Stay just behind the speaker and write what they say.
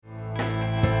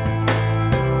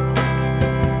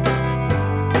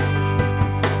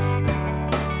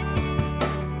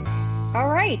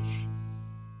right.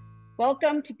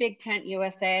 Welcome to BigTent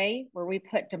USA, where we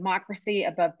put democracy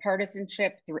above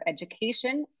partisanship through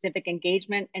education, civic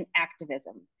engagement, and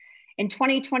activism. In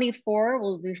 2024,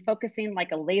 we'll be focusing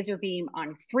like a laser beam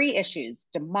on three issues: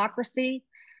 democracy,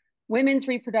 women's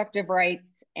reproductive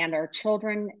rights, and our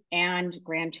children and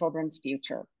grandchildren's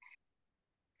future.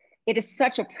 It is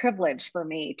such a privilege for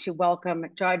me to welcome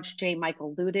Judge J.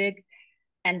 Michael Luttig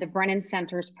and the Brennan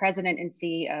Center's president and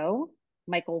CEO,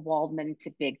 Michael Waldman,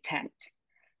 to BigTent.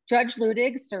 Judge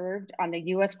Luttig served on the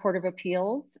U.S. Court of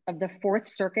Appeals of the Fourth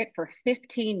Circuit for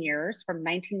 15 years, from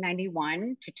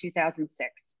 1991 to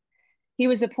 2006. He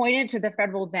was appointed to the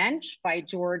federal bench by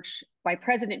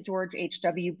President George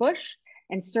H.W. Bush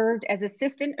and served as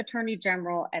Assistant Attorney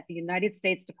General at the United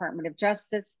States Department of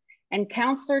Justice and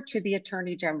Counselor to the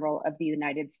Attorney General of the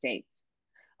United States.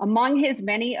 Among his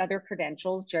many other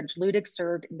credentials, Judge Luttig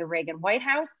served in the Reagan White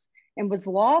House and was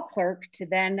law clerk to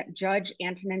then Judge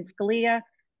Antonin Scalia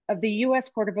of the U.S.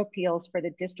 Court of Appeals for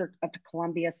the District of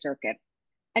Columbia Circuit.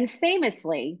 And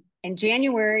famously, in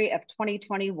January of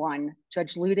 2021,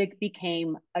 Judge Luttig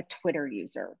became a Twitter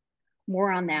user.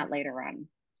 More on that later on.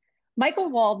 Michael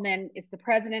Waldman is the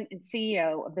president and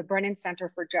CEO of the Brennan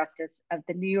Center for Justice of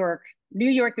the New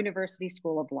York University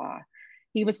School of Law.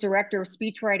 He was director of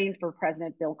speechwriting for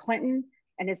President Bill Clinton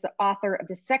and is the author of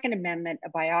the Second Amendment, a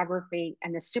biography,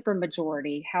 and the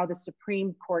Supermajority, How the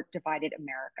Supreme Court Divided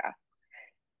America.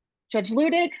 Judge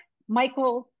Luttig,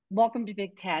 Michael, welcome to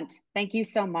BigTent. Thank you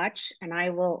so much, and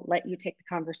I will let you take the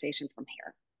conversation from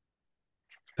here.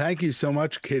 Thank you so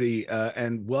much, Kitty,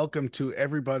 and welcome to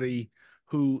everybody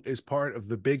who is part of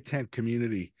the BigTent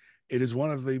community. It is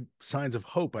one of the signs of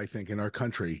hope, I think, in our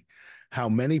country, how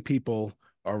many people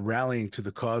are rallying to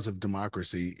the cause of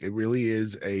democracy. It really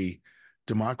is a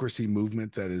democracy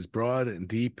movement that is broad and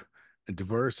deep and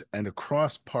diverse and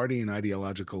across party and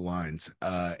ideological lines.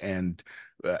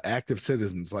 Active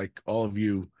citizens like all of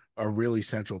you are really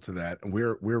central to that. And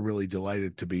we're really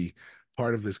delighted to be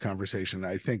part of this conversation.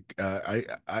 I think I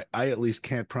at least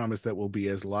can't promise that we'll be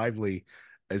as lively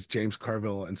as James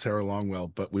Carville and Sarah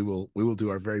Longwell, but we will do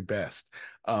our very best.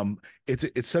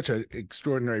 It's such an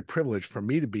extraordinary privilege for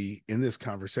me to be in this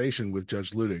conversation with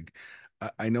Judge Luttig.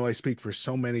 I know I speak for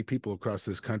so many people across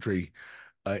this country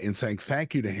in saying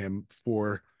thank you to him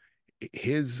for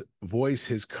his voice,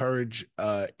 his courage,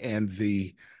 and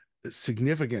the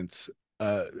significance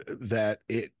that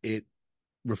it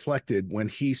reflected when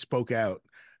he spoke out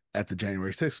at the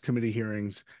January 6th committee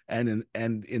hearings and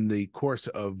in the course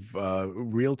of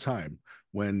real time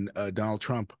when Donald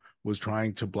Trump was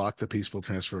trying to block the peaceful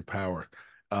transfer of power.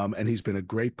 And he's been a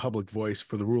great public voice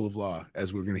for the rule of law,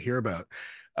 as we're going to hear about.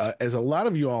 As a lot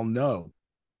of you all know,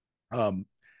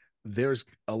 there's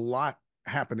a lot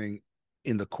happening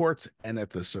in the courts and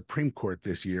at the Supreme Court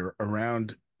this year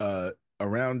around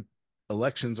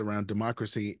elections, around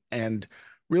democracy, and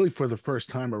really for the first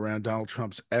time around Donald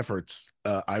Trump's efforts,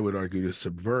 I would argue, to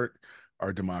subvert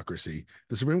our democracy.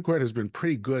 The Supreme Court has been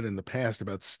pretty good in the past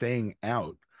about staying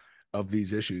out of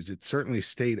these issues. It certainly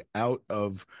stayed out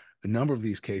of a number of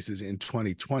these cases in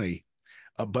 2020,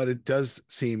 but it does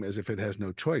seem as if it has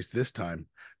no choice this time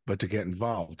but to get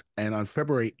involved. And on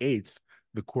February 8th,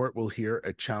 the court will hear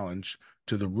a challenge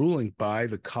to the ruling by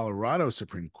the Colorado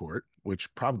Supreme Court,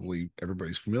 which probably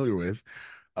everybody's familiar with,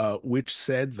 which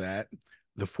said that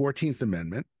the 14th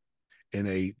Amendment, in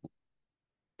a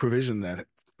provision that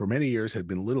for many years had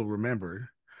been little remembered,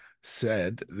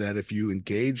 said that if you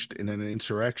engaged in an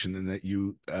insurrection and that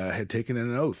you had taken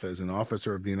an oath as an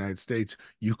officer of the United States,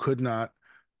 you could not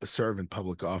serve in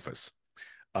public office.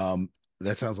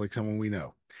 That sounds like someone we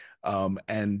know.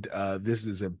 This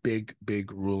is a big,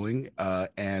 big ruling,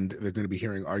 and they're going to be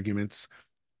hearing arguments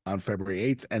on February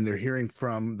 8th, and they're hearing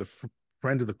from the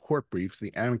friend of the court briefs,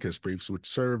 the amicus briefs, which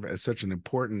serve as such an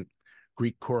important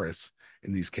Greek chorus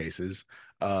in these cases,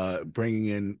 bringing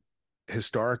in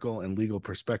historical and legal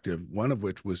perspective, one of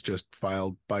which was just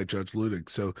filed by Judge Luttig.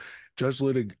 So, Judge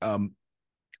Luttig,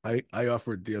 I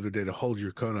offered the other day to hold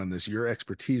your coat on this. Your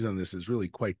expertise on this is really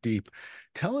quite deep.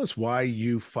 Tell us why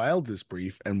you filed this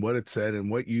brief and what it said and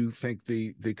what you think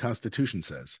the Constitution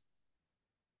says.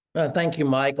 Thank you,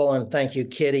 Michael, and thank you,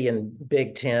 Kitty and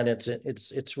BigTent.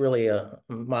 It's really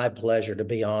my pleasure to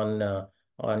be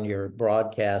on your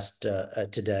broadcast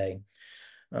today.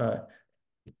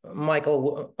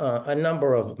 Michael, a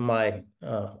number of my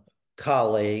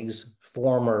colleagues,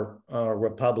 former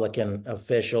Republican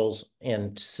officials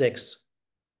in 6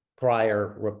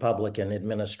 prior Republican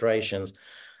administrations,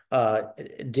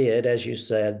 did, as you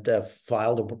said,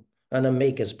 filed an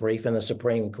amicus brief in the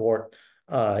Supreme Court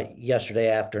yesterday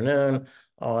afternoon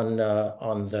on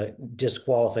the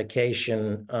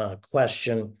disqualification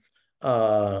question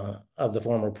of the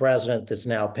former president that's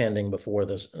now pending before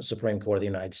the Supreme Court of the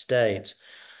United States.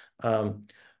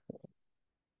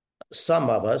 Some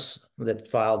of us that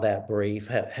filed that brief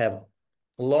have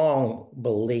long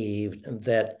believed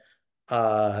that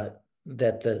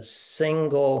that the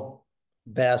single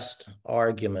best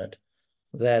argument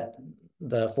that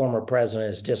the former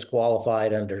president is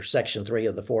disqualified under Section 3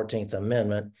 of the 14th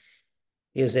Amendment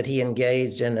is that he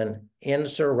engaged in an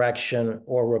insurrection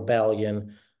or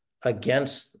rebellion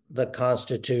against the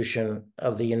Constitution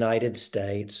of the United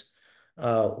States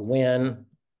when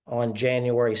on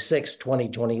January 6,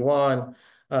 2021,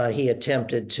 he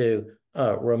attempted to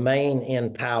remain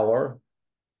in power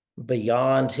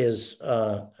beyond his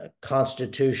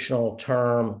constitutional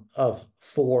term of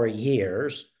 4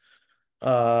 years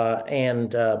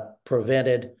and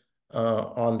prevented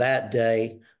on that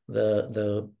day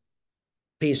the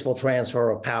peaceful transfer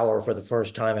of power for the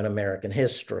first time in American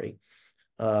history.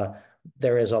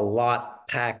 There is a lot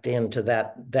packed into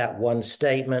that one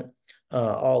statement,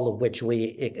 all of which we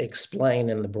explain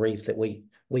in the brief that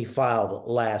we filed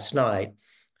last night.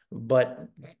 But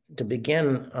to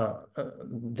begin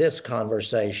this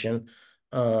conversation,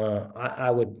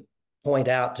 I would point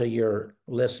out to your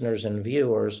listeners and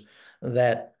viewers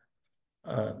that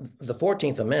the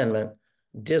 14th Amendment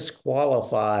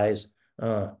disqualifies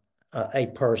a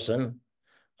person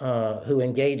who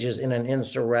engages in an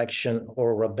insurrection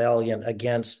or rebellion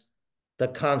against the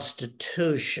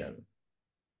Constitution.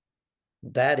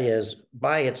 That is,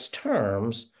 by its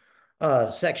terms,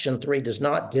 Section 3 does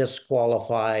not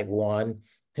disqualify one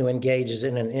who engages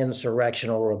in an insurrection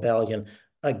or rebellion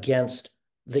against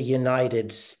the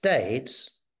United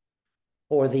States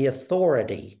or the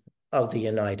authority of the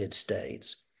United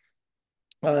States.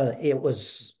 It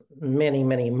was many,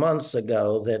 many months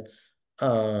ago that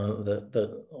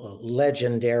the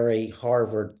legendary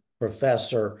Harvard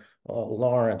professor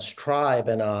Lawrence Tribe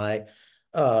and I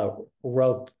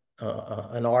wrote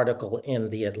an article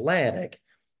in The Atlantic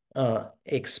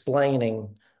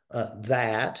explaining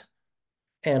that,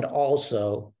 and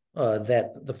also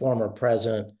that the former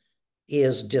president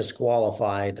is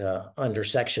disqualified under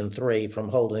Section 3 from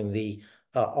holding the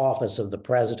office of the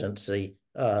presidency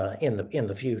in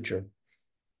the future.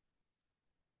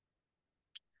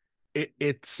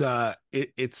 It's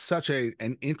such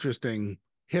an interesting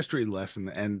history lesson,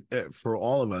 and for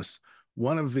all of us,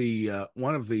 one of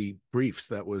the briefs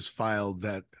that was filed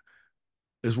that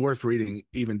is worth reading,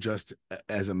 even just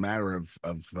as a matter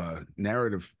of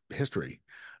narrative history,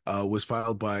 was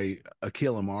filed by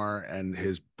Akhil Amar and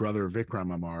his brother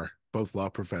Vikram Amar, both law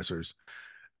professors,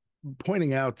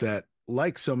 pointing out that,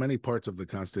 like so many parts of the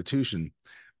Constitution,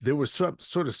 there was some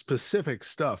sort of specific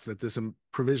stuff that this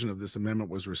provision of this amendment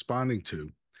was responding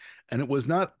to. And it was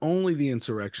not only the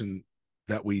insurrection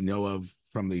that we know of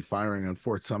from the firing on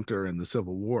Fort Sumter and the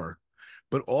Civil War,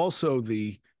 but also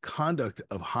the conduct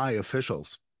of high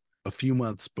officials a few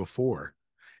months before,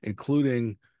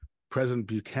 including President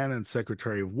Buchanan's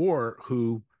Secretary of War,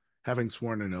 who, having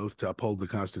sworn an oath to uphold the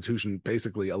Constitution,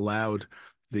 basically allowed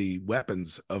the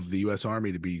weapons of the U.S.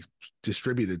 Army to be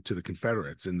distributed to the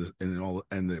Confederates and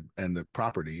the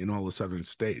property in all the southern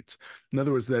states. In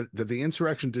other words, that the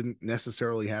insurrection didn't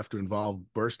necessarily have to involve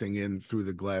bursting in through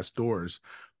the glass doors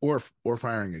or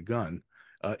firing a gun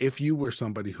if you were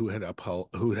somebody who had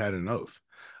an oath.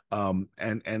 And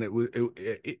it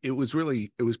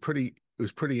was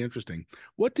pretty interesting.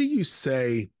 What do you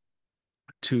say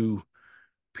to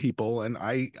people, and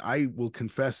I will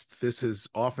confess this has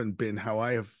often been how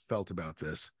I have felt about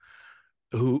this,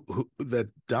 who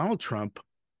that Donald Trump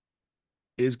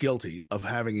is guilty of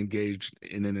having engaged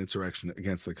in an insurrection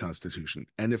against the Constitution,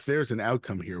 and if there's an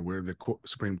outcome here where the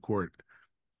Supreme Court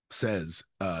says,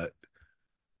 "Oh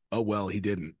well, he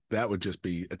didn't," that would just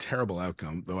be a terrible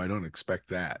outcome. Though I don't expect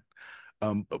that.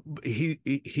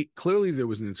 He clearly there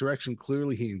was an insurrection.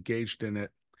 Clearly he engaged in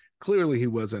it. Clearly, he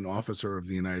was an officer of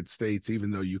the United States, even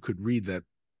though you could read that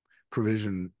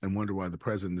provision and wonder why the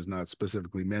president is not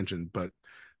specifically mentioned. But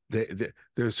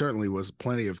there certainly was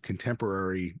plenty of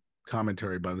contemporary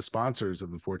commentary by the sponsors of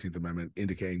the 14th Amendment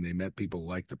indicating they meant people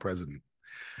like the president.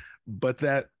 But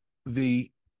that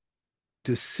the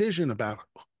decision about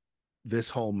this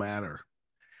whole matter,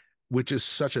 which is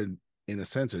such in a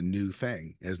sense, a new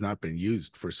thing, has not been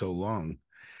used for so long,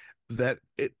 that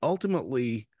it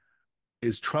ultimately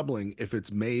is troubling if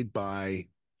it's made by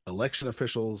election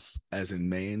officials, as in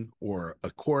Maine, or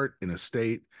a court in a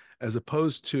state, as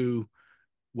opposed to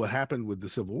what happened with the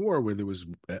Civil War, where there was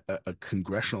a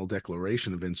congressional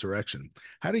declaration of insurrection.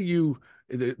 How do you,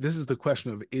 this is the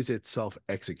question of, is it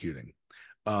self-executing?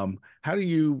 How do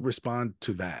you respond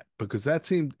to that? Because that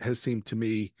has seemed to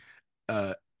me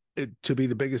uh, to be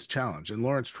the biggest challenge. And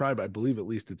Lawrence Tribe, I believe, at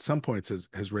least at some points,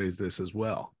 has raised this as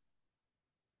well.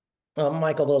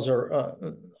 Michael, those are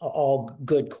all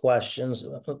good questions.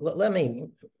 Let me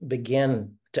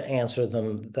begin to answer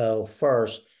them, though,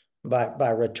 first by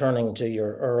returning to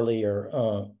your earlier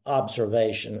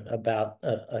observation about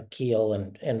Akil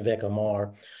and Vic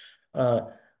Amar. Uh,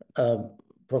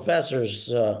 Professors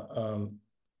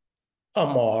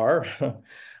Amar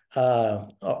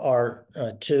are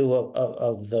two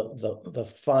of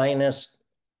the finest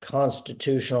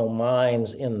constitutional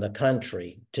minds in the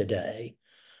country today.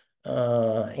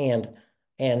 And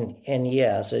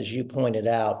yes, as you pointed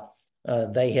out,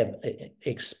 they have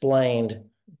explained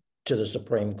to the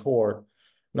Supreme Court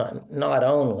not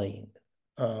only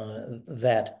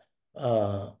that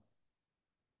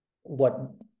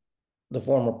what the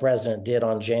former president did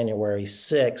on January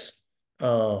 6th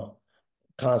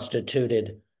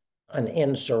constituted an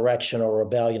insurrection or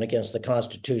rebellion against the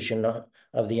Constitution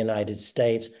of the United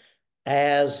States,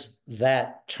 as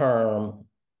that term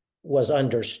was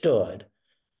understood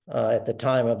at the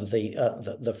time of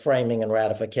the framing and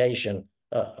ratification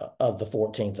of the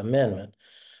 14th Amendment.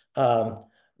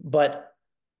 But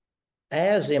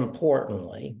as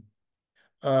importantly,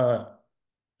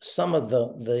 some of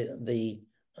the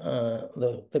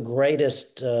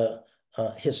greatest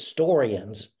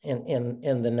historians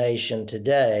in the nation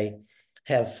today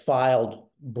have filed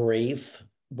briefs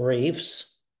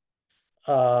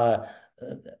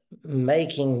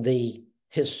making the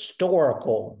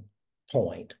historical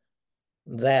point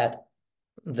that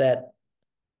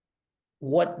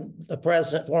what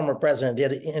the former president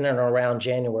did in and around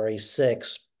January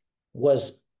 6th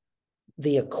was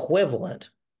the equivalent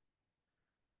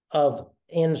of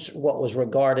what was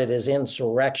regarded as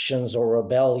insurrections or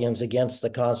rebellions against the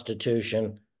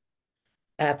Constitution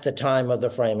at the time of the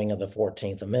framing of the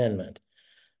 14th Amendment.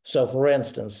 So, for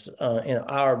instance, in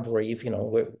our brief,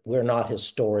 we're not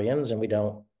historians and we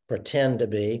don't pretend to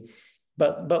be,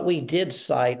 but we did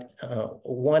cite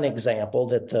one example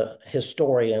that the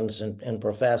historians and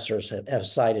professors have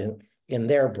cited in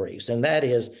their briefs, and that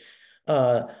is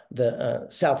the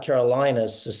South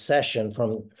Carolina's secession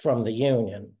from the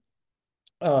Union.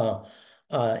 In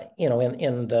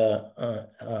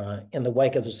the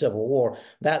wake of the Civil War,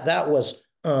 that was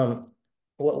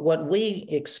what we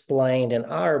explained in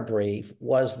our brief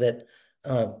was that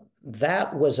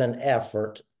that was an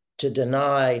effort to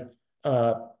deny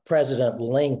President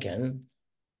Lincoln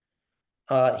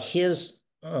his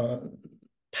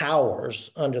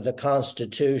powers under the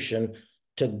Constitution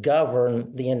to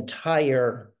govern the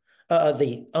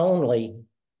only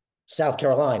South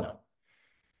Carolina.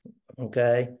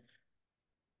 Okay.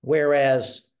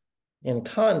 Whereas, in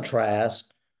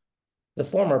contrast, the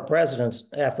former president's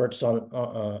efforts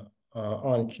on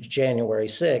January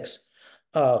 6th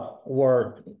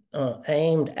were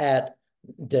aimed at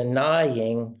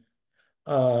denying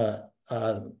the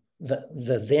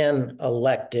then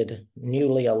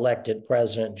newly elected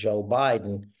President Joe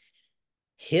Biden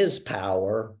his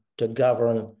power to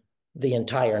govern the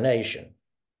entire nation.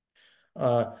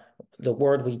 The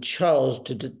word we chose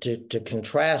to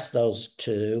contrast those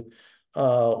two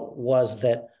was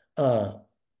that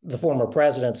the former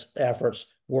president's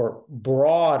efforts were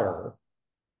broader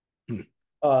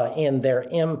in their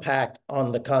impact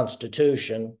on the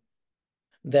Constitution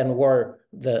than were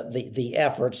the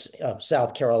efforts of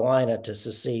South Carolina to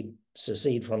secede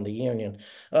from the Union.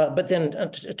 But then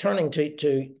turning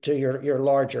to your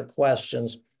larger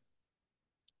questions,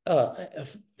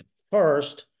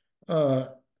 first,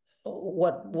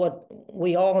 what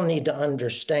we all need to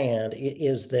understand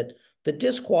is that the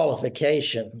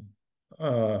disqualification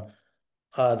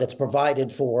that's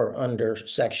provided for under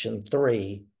Section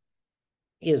 3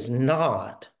 is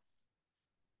not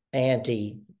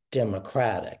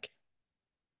anti-democratic.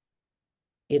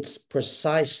 It's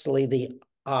precisely the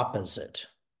opposite.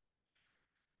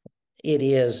 It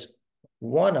is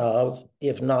one of,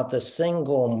 if not the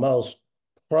single most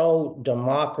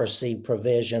pro-democracy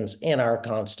provisions in our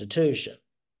Constitution.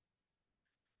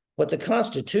 What the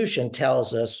Constitution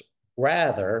tells us,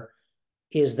 rather,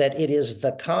 is that it is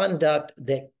the conduct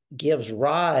that gives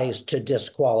rise to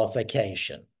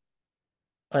disqualification,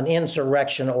 an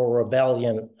insurrection or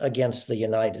rebellion against the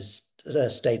United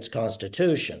States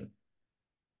Constitution,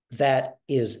 that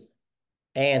is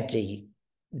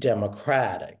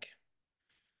anti-democratic.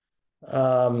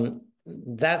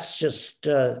 That's just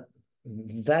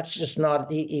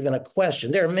not even a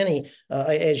question. There are many,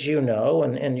 as you know,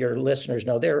 and your listeners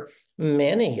know, there are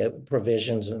many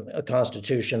provisions in a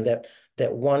Constitution that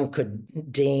one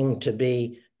could deem to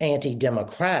be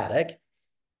anti-democratic.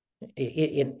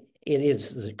 It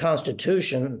is the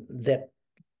Constitution that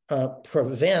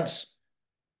prevents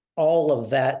all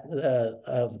of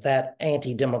that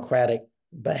anti-democratic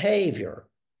behavior,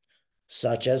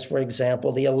 such as, for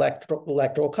example, the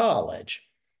electoral college.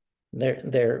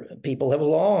 People have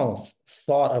long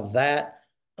thought of that,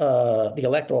 the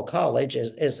electoral college,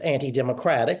 as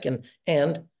anti-democratic,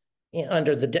 and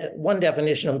under the one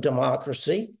definition of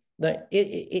democracy,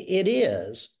 it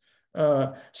is.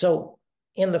 So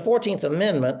in the 14th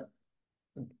Amendment,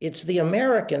 it's the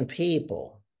American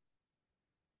people,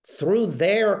 through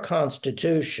their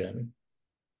Constitution,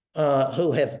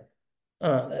 who have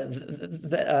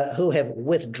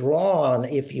withdrawn,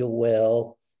 if you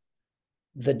will,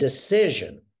 the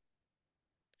decision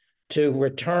to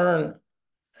return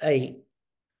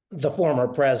the former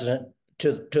president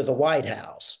to the White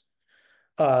House,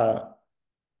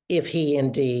 if he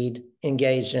indeed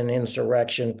engaged in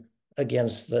insurrection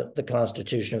against the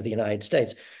Constitution of the United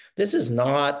States. This is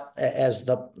not, as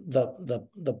the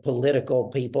political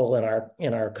people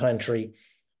in our country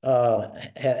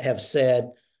have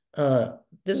said,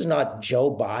 this is not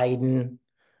Joe Biden.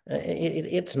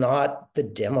 It's not the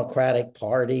Democratic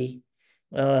Party.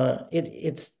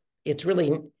 It's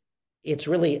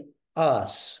really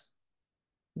us,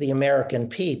 the American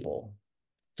people,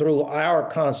 through our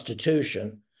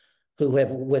Constitution, who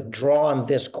have withdrawn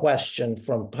this question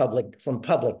from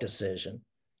public decision.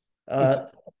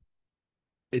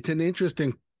 It's an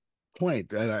interesting point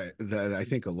that I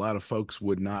think a lot of folks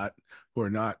who are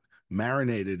not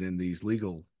marinated in these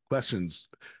legal questions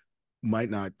might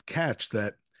not catch,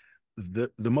 that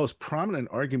the most prominent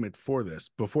argument for this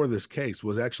before this case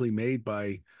was actually made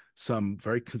by some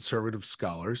very conservative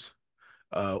scholars,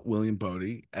 William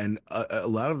Bodie, and a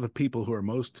lot of the people who are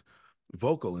most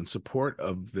vocal in support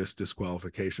of this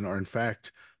disqualification are in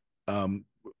fact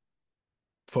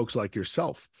folks like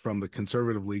yourself from the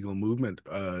conservative legal movement.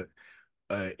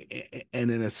 And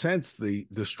in a sense, the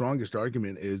strongest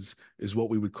argument is what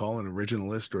we would call an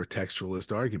originalist or a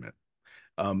textualist argument.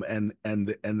 And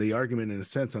the argument, in a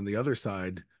sense, on the other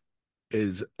side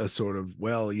is a sort of,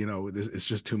 well, it's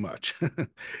just too much.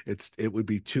 It would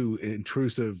be too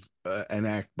intrusive an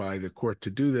act by the court to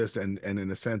do this, and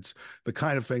in a sense, the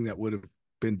kind of thing that would have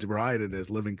been derided as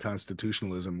living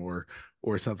constitutionalism or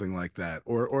something like that,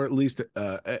 or at least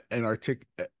an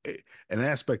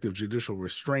aspect of judicial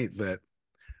restraint that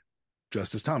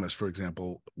Justice Thomas, for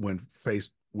example, when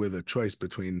faced with a choice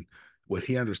between what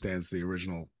he understands the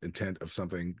original intent of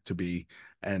something to be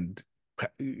and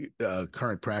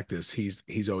current practice,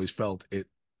 he's always felt it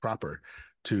proper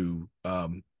to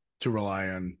rely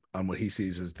on what he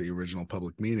sees as the original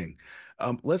public meaning.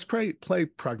 Let's play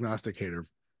prognosticator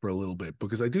for a little bit,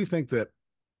 because I do think that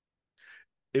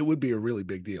it would be a really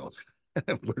big deal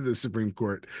for the Supreme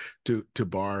Court to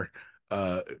bar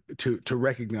to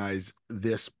recognize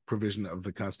this provision of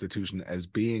the Constitution as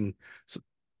being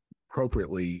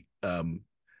appropriately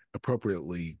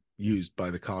used by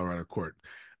the Colorado court.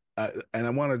 And I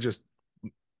want to just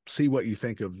see what you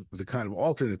think of the kind of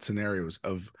alternate scenarios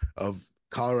of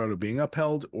Colorado being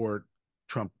upheld or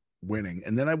Trump winning.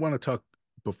 And then I want to talk,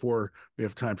 before we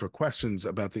have time for questions,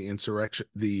 about the insurrection,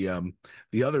 the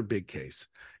other big case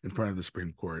in front of the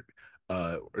Supreme Court,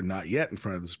 or not yet in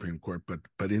front of the Supreme Court,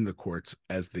 but in the courts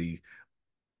as the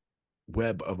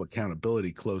web of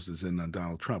accountability closes in on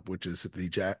Donald Trump, which is the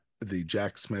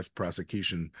Jack Smith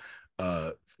prosecution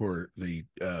for the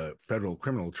federal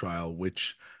criminal trial,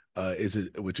 which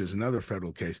is another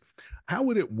federal case. How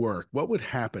would it work? What would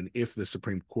happen if the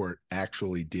Supreme Court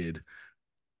actually did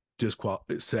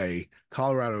say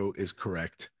Colorado is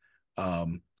correct,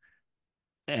 and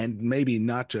maybe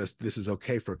not just this is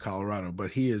okay for Colorado,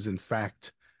 but he is in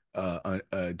fact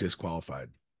disqualified?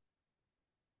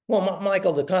 Well,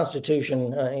 Michael, the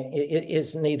Constitution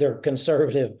is neither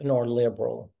conservative nor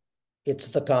liberal. It's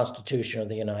the Constitution of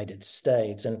the United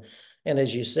States, and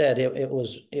as you said, it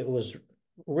was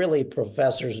really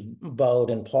Professors Bode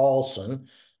and Paulson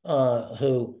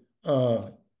who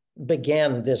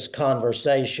began this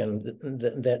conversation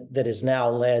that has now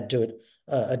led to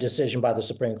a decision by the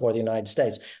Supreme Court of the United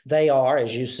States. They are,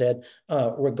 as you said,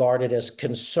 regarded as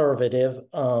conservative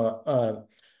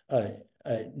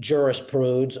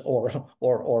jurisprudence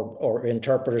or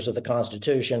interpreters of the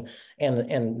Constitution,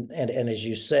 and as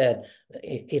you said,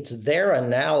 it's their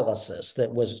analysis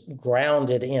that was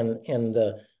grounded in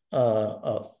the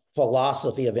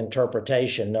philosophy of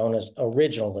interpretation known as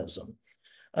originalism.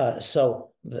 So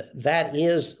that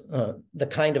is the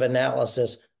kind of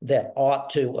analysis that ought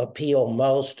to appeal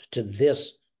most to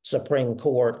this Supreme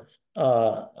Court,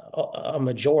 a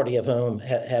majority of whom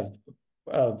have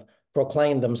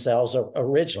proclaimed themselves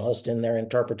originalist in their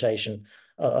interpretation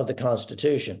of the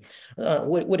Constitution.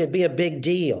 Would it be a big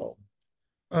deal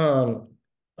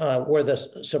were the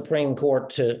Supreme Court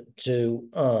to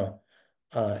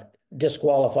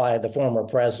disqualify the former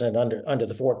president under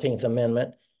the 14th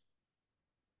Amendment?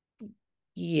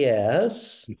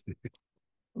 Yes,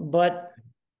 but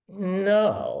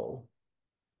no,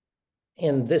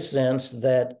 in this sense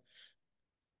that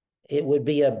it would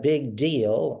be a big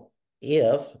deal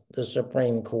if the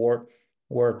Supreme Court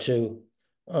were to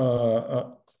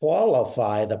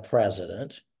qualify the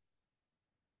president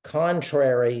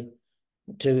contrary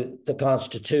to the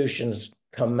Constitution's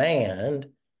command,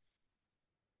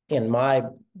 in my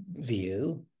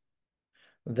view,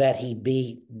 that he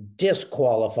be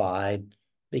disqualified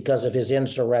because of his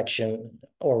insurrection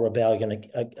or rebellion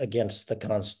against the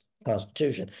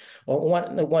Constitution. Well,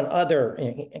 one other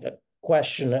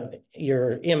question,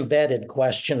 your embedded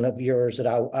question of yours that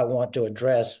I want to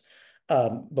address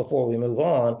before we move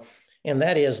on, and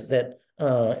that is that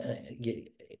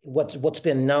what's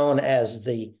been known as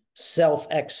the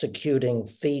self-executing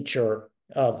feature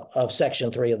of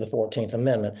Section 3 of the 14th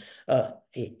Amendment.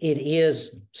 It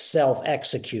is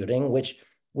self-executing,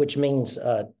 which means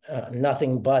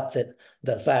nothing but that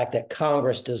the fact that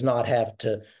Congress does not have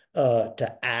to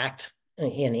act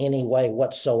in any way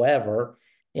whatsoever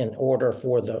in order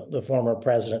for the former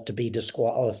president to be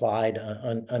disqualified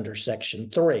under Section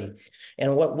 3.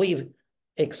 And what we've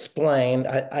explained,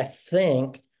 I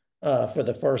think, for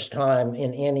the first time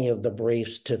in any of the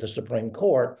briefs to the Supreme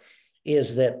Court,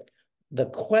 is that the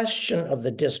question of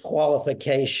the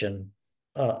disqualification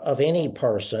of any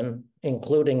person,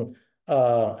 including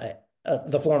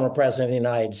the former president of the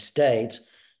United States,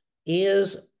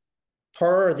 is,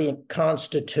 per the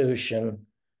Constitution,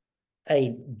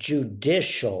 a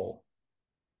judicial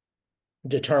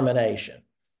determination.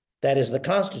 That is, the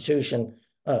Constitution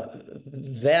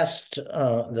vests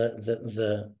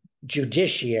the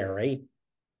judiciary,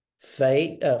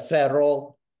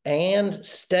 federal and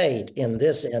state in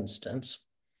this instance,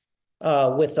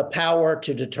 with the power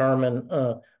to determine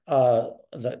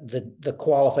the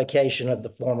qualification of the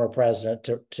former president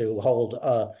to hold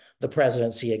the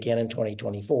presidency again in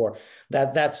 2024.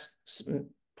 That's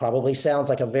probably sounds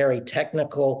like a very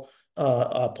technical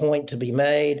point to be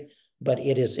made, but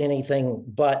it is anything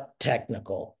but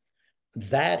technical.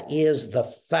 That is the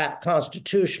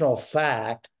constitutional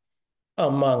fact,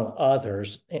 among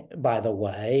others, by the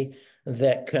way,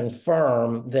 that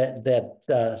confirm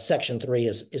that Section 3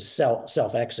 is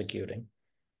self-executing.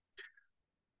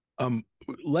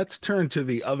 Let's turn to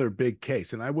the other big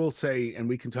case, and I will say, and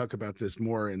we can talk about this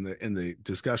more in the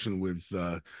discussion with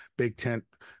BigTent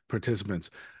participants.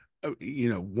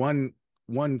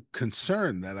 One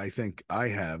concern that I think I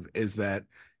have is that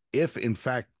if, in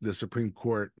fact, the Supreme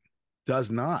Court does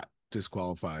not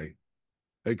disqualify,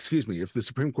 if the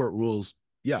Supreme Court rules,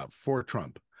 for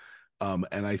Trump,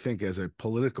 and I think as a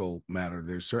political matter,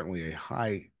 there's certainly a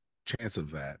high chance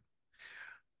of that.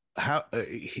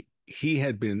 He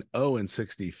had been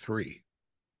 0-63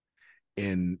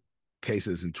 in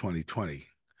cases in 2020,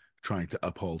 trying to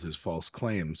uphold his false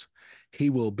claims. He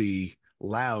will be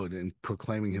loud in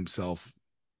proclaiming himself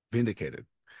vindicated.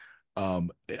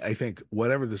 I think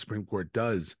whatever the Supreme Court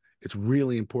does, it's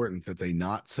really important that they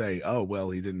not say, "Oh, well,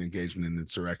 he didn't engage in an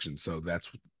insurrection, so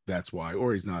that's why,"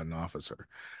 or he's not an officer.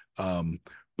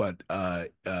 But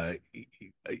I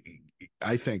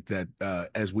think that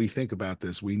as we think about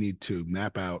this, we need to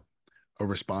map out a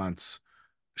response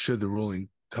should the ruling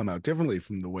come out differently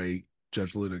from the way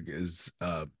Judge Luttig is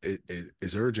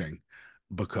urging,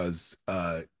 because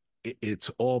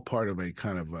it's all part of a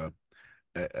kind of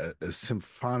a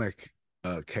symphonic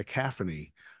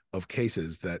cacophony of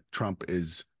cases that Trump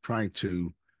is trying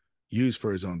to use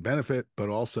for his own benefit, but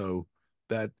also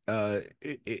that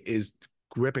is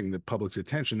gripping the public's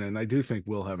attention, and I do think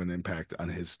will have an impact on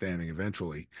his standing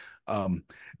eventually.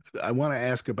 I want to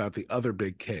ask about the other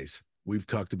big case. We've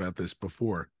talked about this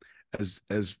before.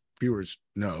 As viewers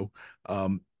know,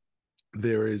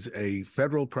 there is a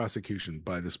federal prosecution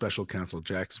by the special counsel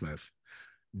Jack Smith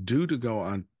due to go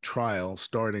on trial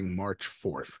starting March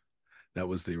 4th. That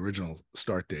was the original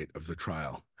start date of the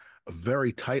trial. A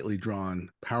very tightly drawn,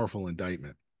 powerful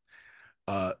indictment.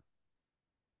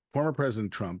 Former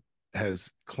President Trump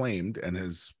has claimed and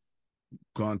has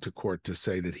gone to court to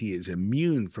say that he is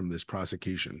immune from this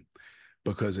prosecution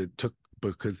because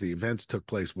the events took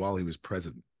place while he was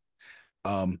president.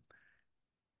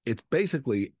 It's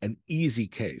basically an easy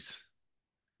case.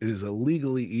 It is a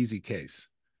legally easy case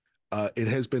it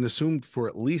has been assumed for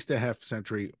at least a half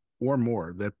century or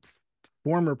more that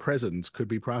former presidents could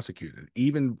be prosecuted,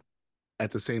 even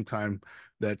at the same time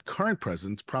that current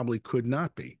presidents probably could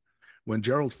not be. When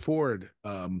Gerald Ford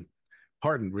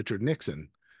pardoned Richard Nixon,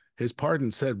 his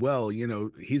pardon said, well, you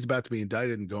know, he's about to be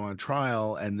indicted and go on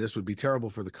trial, and this would be terrible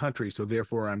for the country. So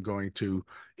therefore, I'm going to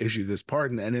issue this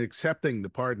pardon. And in accepting the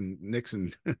pardon,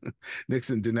 Nixon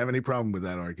didn't have any problem with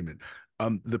that argument.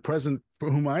 The president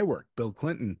for whom I worked, Bill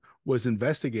Clinton, was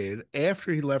investigated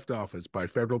after he left office by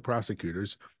federal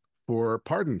prosecutors for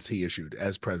pardons he issued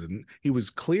as president. He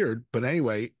was cleared, but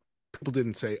anyway, people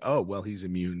didn't say, oh, well, he's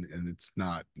immune and it's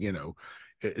not, you know,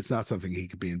 it's not something he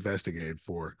could be investigated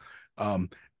for.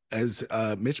 As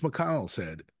Mitch McConnell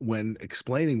said when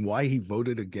explaining why he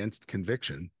voted against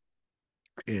conviction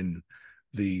in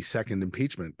the second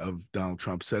impeachment of Donald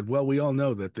Trump, said, well, we all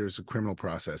know that there's a criminal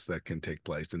process that can take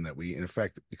place and that we, in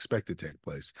effect, expect to take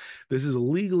place. This is a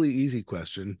legally easy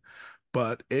question,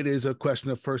 but it is a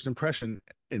question of first impression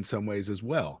in some ways as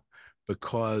well,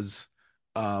 because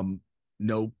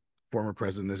no former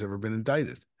president has ever been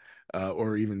indicted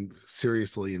or even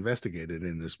seriously investigated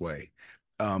in this way.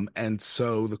 And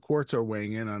so the courts are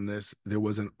weighing in on this. There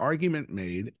was an argument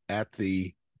made at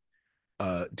the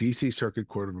DC Circuit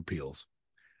Court of Appeals.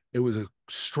 It was a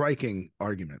striking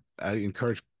argument. I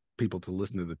encourage people to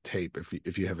listen to the tape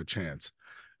if you have a chance.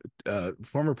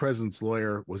 Former president's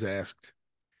lawyer was asked,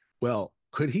 well,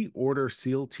 could he order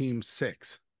SEAL Team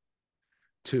 6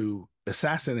 to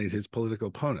assassinate his political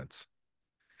opponents?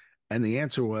 And the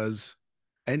answer was,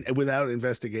 and without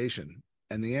investigation.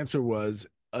 And the answer was,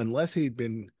 unless he'd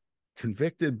been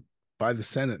convicted by the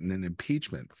Senate in an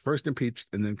impeachment, first impeached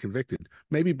and then convicted,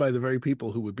 maybe by the very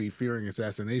people who would be fearing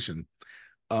assassination,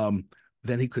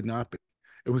 then he could not be.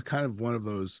 It was kind of one of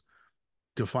those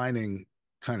defining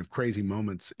kind of crazy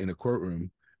moments in a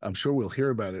courtroom. I'm sure we'll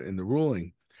hear about it in the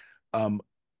ruling.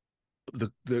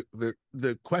 The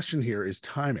question here is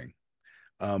timing.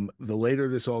 The later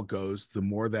this all goes, the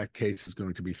more that case is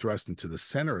going to be thrust into the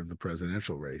center of the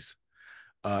presidential race.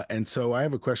 And so I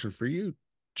have a question for you,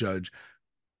 Judge.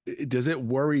 Does it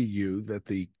worry you that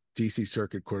the DC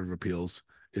Circuit Court of Appeals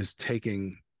is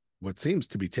taking what seems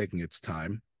to be taking its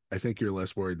time? I think you're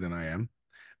less worried than I am,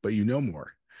 but you know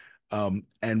more.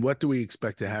 And what do we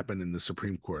expect to happen in the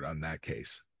Supreme Court on that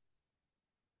case?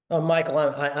 Michael,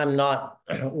 I'm not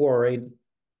worried,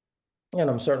 and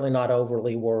I'm certainly not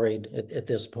overly worried at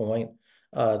this point.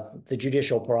 The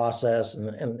judicial process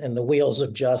and the wheels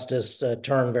of justice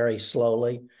turn very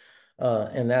slowly,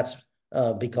 and that's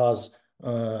because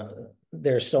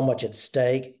there's so much at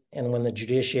stake. And when the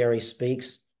judiciary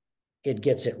speaks, it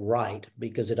gets it right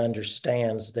because it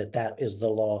understands that that is the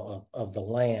law of the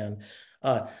land.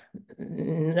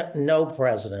 No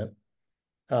president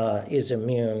is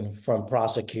immune from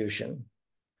prosecution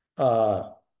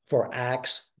for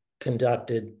acts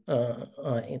conducted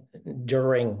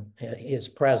during his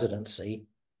presidency,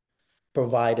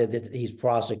 provided that he's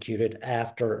prosecuted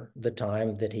after the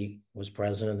time that he was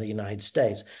president of the United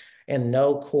States. And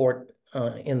no court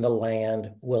in the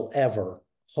land will ever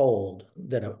hold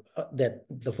that that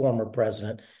the former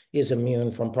president is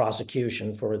immune from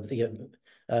prosecution for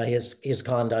his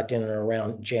conduct in and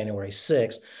around January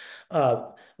 6th.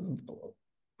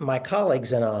 My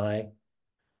colleagues and I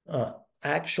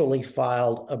actually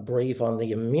filed a brief on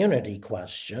the immunity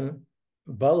question,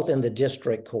 both in the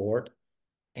district court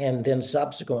and then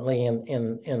subsequently in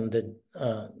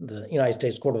the United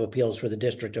States Court of Appeals for the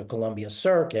District of Columbia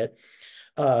Circuit,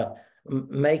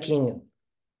 making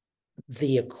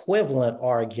the equivalent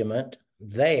argument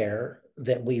there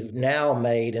that we've now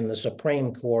made in the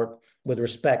Supreme Court with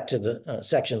respect to the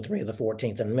Section 3 of the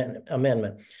 14th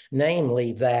Amendment,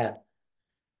 namely that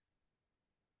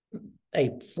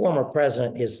a former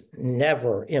president is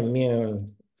never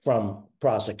immune from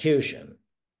prosecution,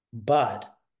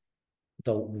 but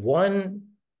the one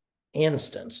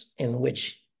instance in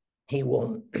which he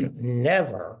will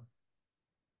never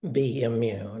be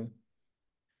immune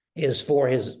is for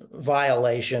his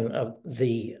violation of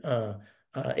the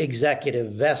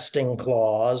executive vesting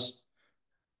clause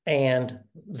and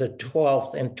the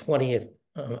 12th and 20th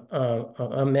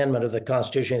Amendment of the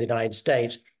Constitution of the United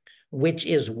States, which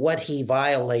is what he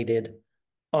violated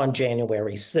on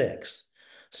January 6th.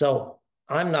 So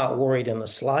I'm not worried in the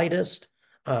slightest.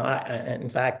 In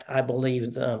fact, I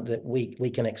believe that we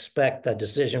can expect a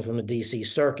decision from the DC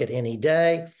Circuit any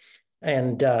day.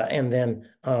 And then,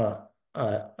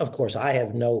 of course, I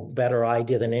have no better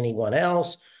idea than anyone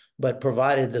else, but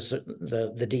provided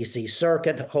the DC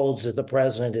Circuit holds that the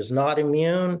president is not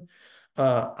immune,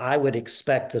 I would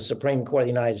expect the Supreme Court of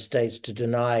the United States to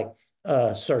deny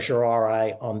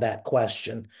certiorari on that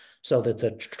question so that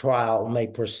the trial may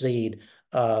proceed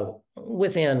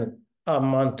within a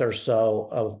month or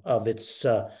so of its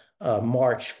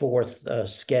March 4th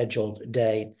scheduled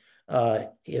date,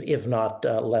 if not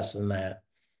less than that.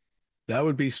 That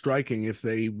would be striking if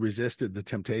they resisted the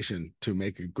temptation to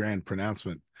make a grand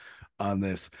pronouncement on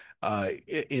this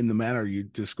in the manner you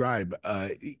describe.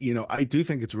 I do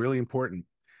think it's really important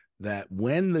that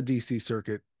when the DC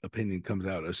Circuit opinion comes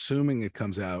out, assuming it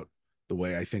comes out the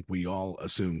way I think we all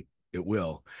assume it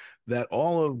will, that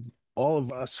all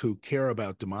of us who care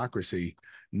about democracy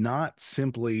not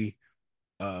simply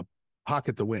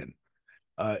pocket the win.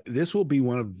 This will be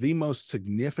one of the most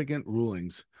significant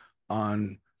rulings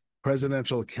on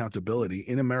presidential accountability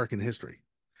in American history.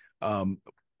 And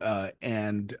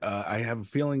I have a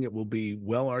feeling it will be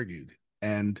well argued.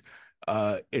 And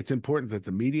it's important that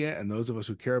the media and those of us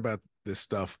who care about this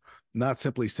stuff not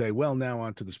simply say, well, now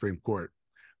on to the Supreme Court.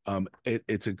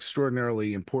 It's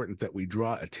extraordinarily important that we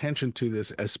draw attention to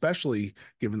this, especially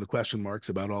given the question marks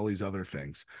about all these other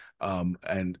things.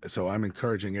 And so I'm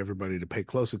encouraging everybody to pay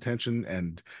close attention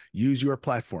and use your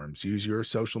platforms, use your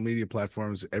social media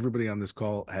platforms. Everybody on this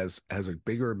call has a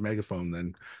bigger megaphone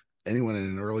than anyone in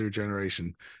an earlier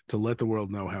generation to let the world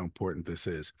know how important this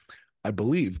is. I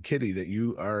believe, Kitty, that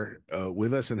you are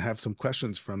with us and have some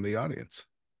questions from the audience.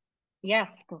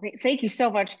 Yes, great. Thank you so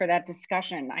much for that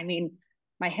discussion. I mean,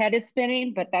 my head is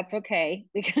spinning, but that's okay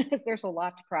because there's a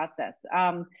lot to process.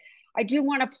 I do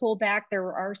want to pull back.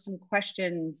 There are some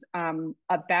questions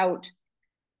about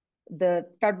the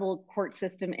federal court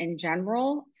system in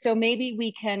general. So maybe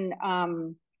we can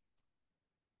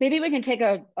take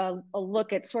a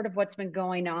look at sort of what's been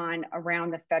going on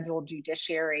around the federal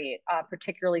judiciary,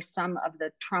 particularly some of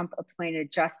the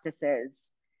Trump-appointed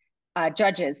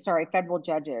federal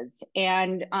judges,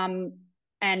 and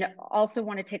also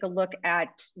want to take a look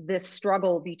at this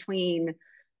struggle between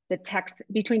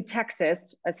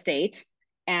Texas, a state,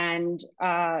 and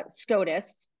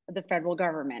SCOTUS, the federal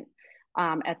government,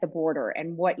 at the border,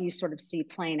 and what you sort of see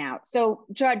playing out. So,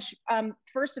 Judge,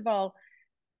 first of all,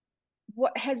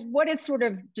 what has sort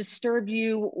of disturbed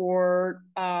you or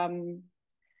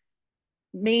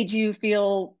made you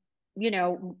feel,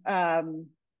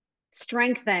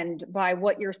 strengthened by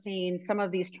what you're seeing some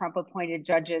of these Trump-appointed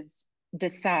judges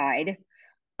decide?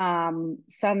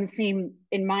 Some seem,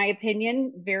 in my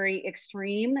opinion, very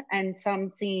extreme, and some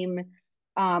seem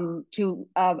to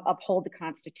uphold the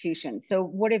Constitution. So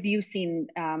what have you seen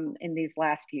in these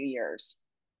last few years?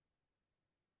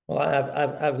 Well,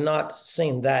 I've not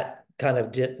seen that kind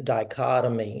of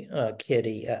dichotomy,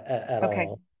 Kitty, at Okay.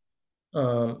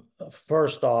 all.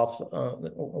 First off,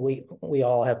 we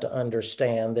all have to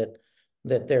understand that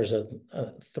there's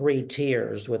three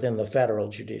tiers within the federal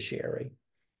judiciary: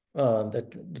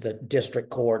 the district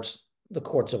courts, the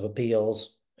courts of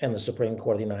appeals, and the Supreme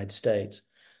Court of the United States.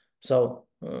 So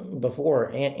before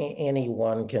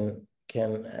anyone can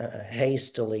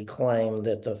hastily claim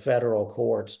that the federal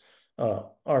courts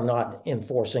are not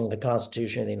enforcing the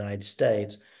Constitution of the United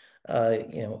States,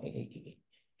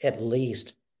 at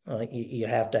least you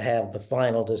have to have the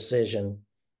final decision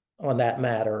on that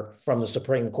matter from the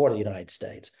Supreme Court of the United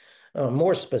States.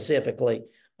 More specifically,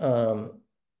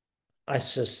 I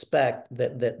suspect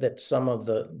that some of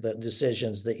the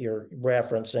decisions that you're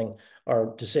referencing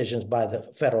are decisions by the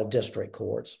federal district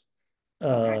courts.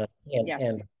 Okay. Yes.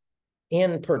 And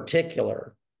in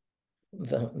particular,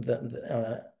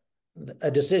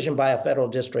 a decision by a federal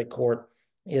district court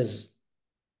is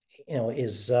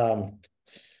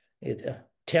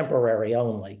temporary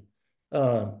only,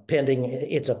 pending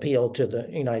its appeal to the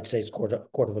United States Court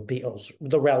of Appeals,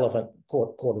 the relevant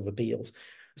court of appeals.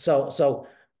 So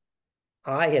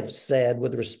I have said,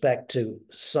 with respect to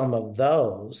some of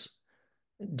those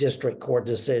district court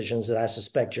decisions that I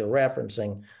suspect you're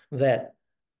referencing, that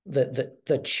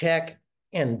the check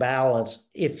and balance,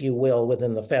 if you will,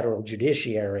 within the federal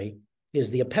judiciary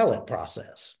is the appellate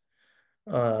process,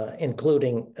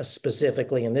 including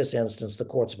specifically in this instance, the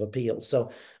courts of appeals.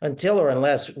 So until or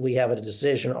unless we have a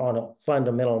decision on a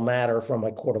fundamental matter from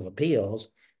a court of appeals,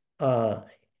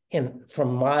 and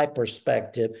from my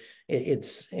perspective,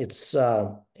 it's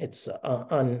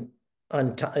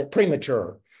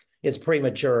premature. It's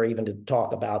premature even to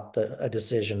talk about a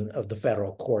decision of the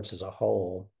federal courts as a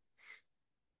whole.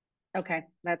 Okay,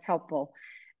 that's helpful.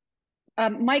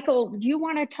 Michael, do you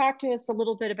want to talk to us a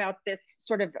little bit about this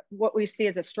sort of what we see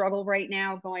as a struggle right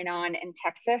now going on in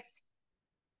Texas?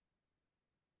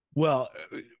 Well,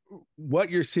 what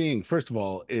you're seeing, first of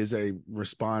all, is a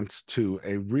response to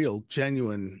a real,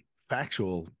 genuine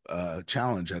factual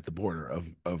challenge at the border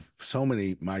of so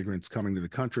many migrants coming to the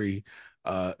country,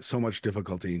 so much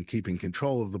difficulty in keeping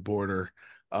control of the border,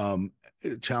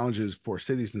 challenges for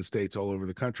cities and states all over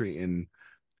the country in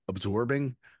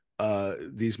absorbing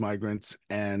these migrants,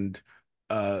 and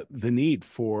the need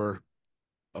for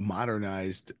a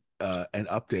modernized and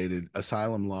updated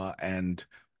asylum law and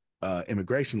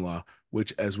immigration law,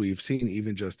 which, as we've seen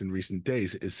even just in recent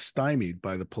days, is stymied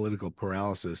by the political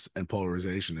paralysis and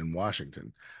polarization in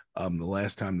Washington. The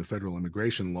last time the federal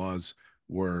immigration laws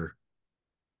were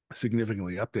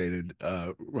significantly updated,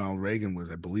 Ronald Reagan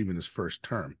was, I believe, in his first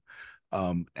term.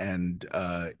 And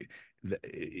that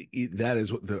is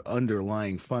the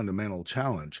underlying fundamental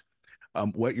challenge.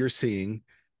 What you're seeing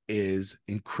is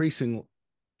increasing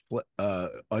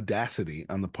audacity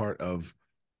on the part of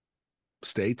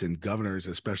states and governors,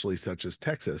 especially such as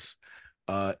Texas,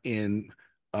 in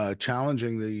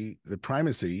challenging the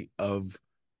primacy of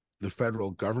the federal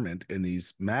government in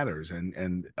these matters.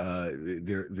 And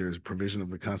there's a provision of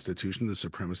the Constitution, the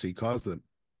supremacy clause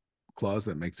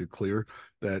that makes it clear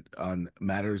that on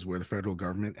matters where the federal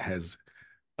government has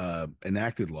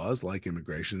enacted laws like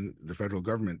immigration, the federal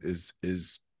government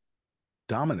is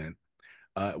dominant.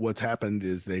 What's happened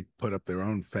is they put up their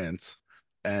own fence,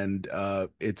 and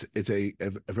it's a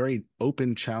very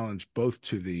open challenge both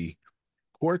to the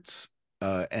courts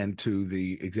and to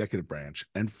the executive branch.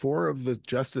 And four of the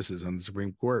justices on the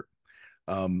Supreme Court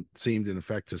seemed, in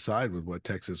effect, to side with what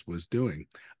Texas was doing.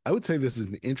 I would say this is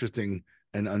an interesting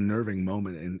and unnerving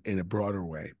moment in a broader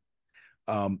way.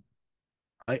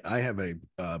 I have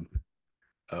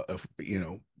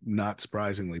not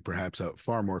surprisingly, perhaps a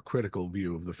far more critical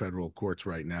view of the federal courts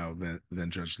right now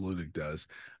than Judge Luttig does.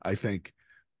 I think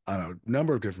on a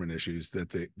number of different issues that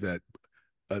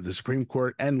the Supreme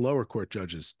Court and lower court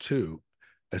judges too,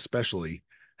 especially,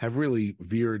 have really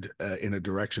veered in a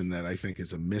direction that I think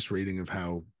is a misreading of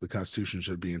how the Constitution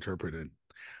should be interpreted.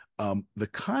 The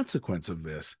consequence of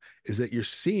this is that you're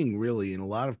seeing really in a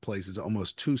lot of places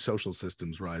almost two social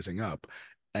systems rising up,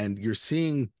 and you're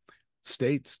seeing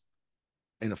states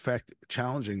in effect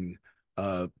challenging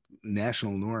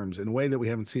national norms in a way that we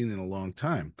haven't seen in a long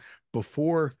time.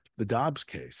 Before the Dobbs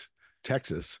case,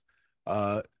 Texas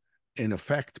in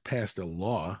effect passed a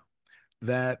law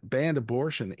that banned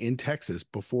abortion in Texas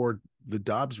before the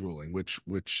Dobbs ruling,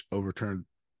 which overturned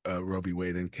Roe v.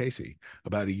 Wade and Casey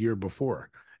about a year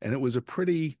before. And it was a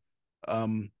pretty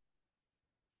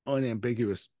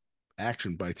unambiguous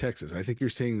action by Texas. I think you're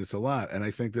seeing this a lot, and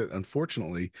I think that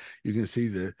unfortunately you're going to see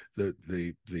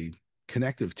the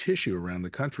connective tissue around the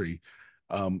country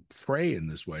fray in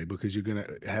this way, because you're going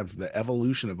to have the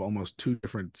evolution of almost two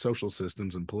different social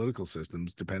systems and political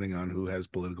systems depending on who has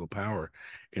political power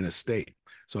in a state.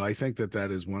 So I think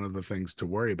that is one of the things to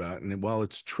worry about. And while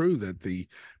it's true that the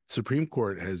Supreme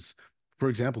Court has, for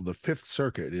example, the Fifth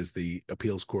Circuit is the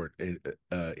appeals court in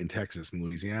Texas and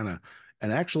Louisiana,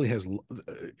 and actually has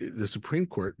this Supreme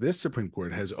Court has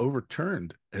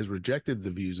rejected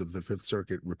the views of the Fifth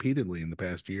Circuit repeatedly in the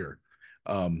past year,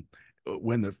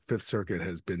 when the Fifth Circuit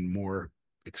has been more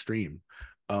extreme.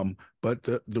 But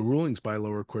the rulings by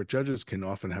lower court judges can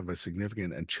often have a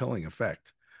significant and chilling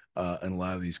effect in a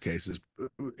lot of these cases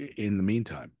in the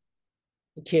meantime.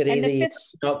 Kitty, and the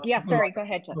fifth, yeah, sorry, go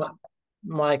ahead, Justin.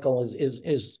 Michael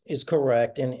is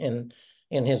correct in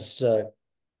his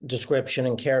description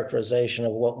and characterization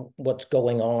of what's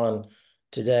going on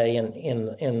today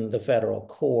in the federal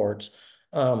courts.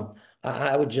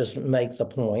 I would just make the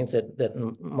point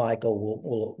that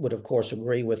Michael would of course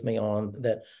agree with me on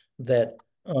that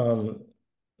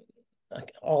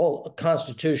all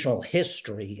constitutional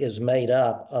history is made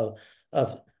up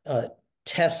of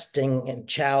testing and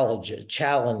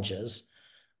challenges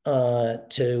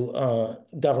to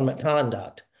government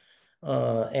conduct,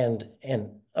 and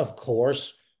of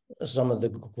course some of the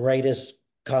greatest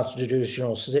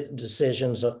constitutional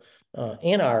decisions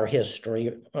in our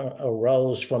history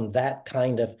arose from that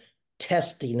kind of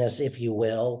testiness, if you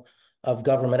will, of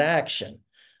government action.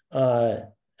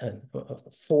 And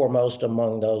foremost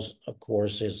among those, of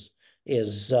course, is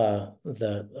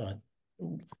the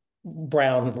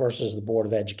Brown versus the Board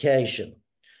of Education.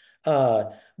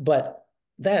 But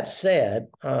that said,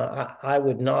 I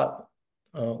would not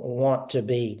want to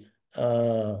be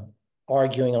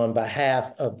arguing on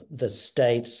behalf of the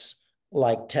states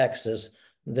like Texas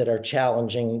that are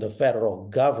challenging the federal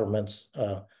government's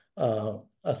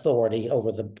authority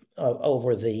over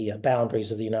the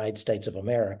boundaries of the United States of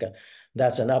America.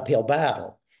 That's an uphill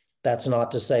battle. That's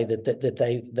not to say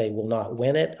that they will not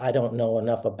win it. I don't know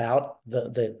enough about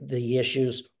the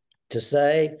issues to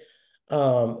say,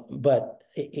 But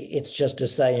it's just to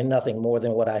say nothing more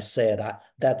than what I said.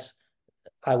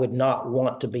 I would not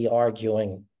want to be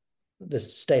arguing the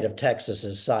state of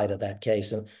Texas's side of that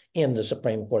case in the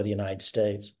Supreme Court of the United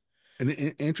States.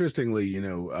 And interestingly,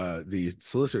 the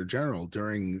Solicitor General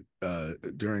during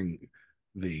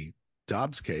the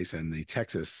Dobbs case and the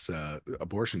Texas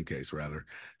abortion case, rather,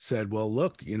 said, "Well,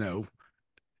 look,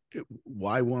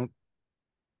 why won't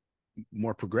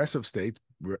more progressive states,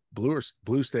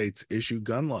 blue states, issue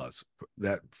gun laws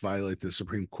that violate the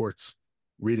Supreme Court's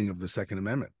reading of the Second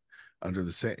Amendment under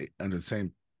the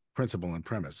same principle and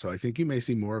premise?" So I think you may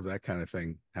see more of that kind of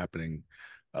thing happening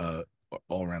all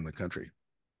around the country.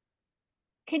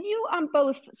 Can you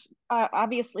both,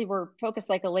 obviously we're focused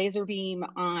like a laser beam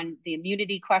on the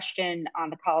immunity question on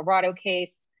the Colorado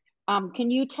case.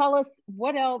 Can you tell us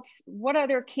what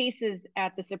other cases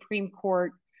at the Supreme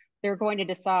Court they're going to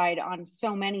decide on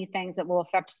so many things that will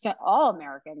affect all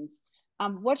Americans?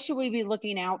 What should we be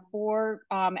looking out for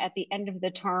at the end of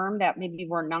the term that maybe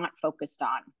we're not focused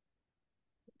on?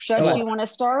 Judge, do you want to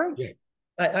start? Yeah.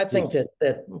 I think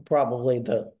that probably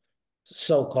the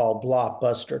so-called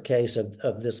blockbuster case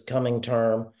of this coming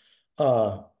term,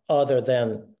 other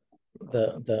than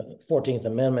the 14th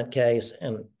Amendment case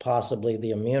and possibly the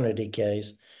immunity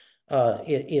case,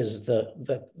 is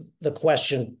the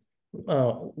question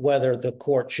whether the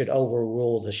court should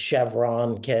overrule the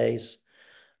Chevron case.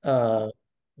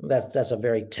 That's a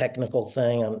very technical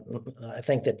thing. I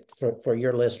think that for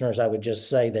your listeners, I would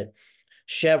just say that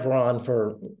Chevron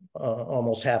for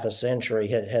almost half a century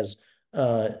has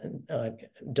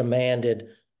demanded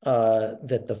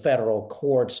that the federal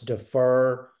courts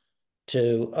defer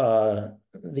to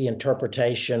the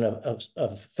interpretation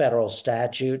of federal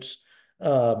statutes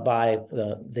by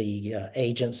the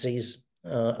agencies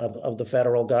of the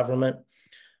federal government.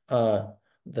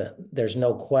 There's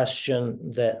no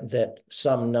question that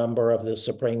some number of the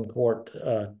Supreme Court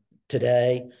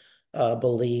today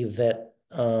believe that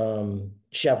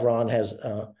Chevron has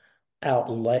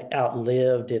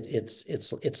outlived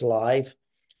its life,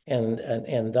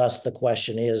 and thus the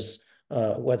question is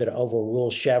whether to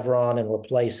overrule Chevron and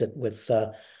replace it with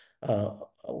a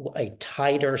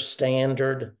tighter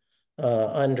standard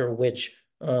under which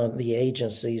the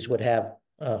agencies would have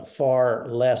far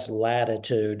less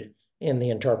latitude in the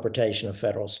interpretation of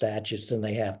federal statutes than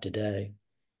they have today.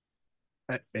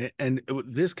 And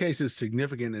this case is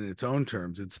significant in its own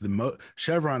terms.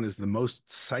 Chevron is the most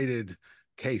cited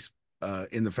case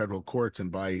in the federal courts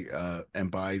and by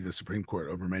the Supreme Court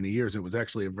over many years. It was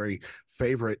actually a very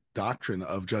favorite doctrine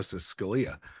of Justice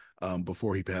Scalia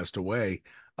before he passed away.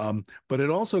 But it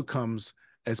also comes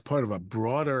as part of a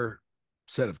broader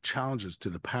set of challenges to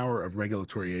the power of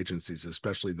regulatory agencies,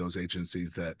 especially those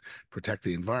agencies that protect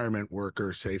the environment,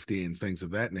 worker safety, and things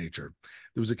of that nature.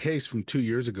 There was a case from 2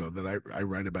 years ago that I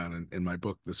write about in my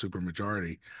book, The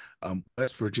Supermajority,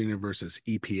 West Virginia versus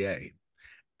EPA.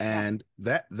 And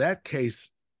that case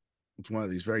was one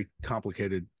of these very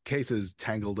complicated cases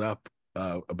tangled up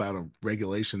about a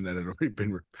regulation that had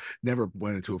already never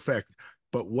went into effect.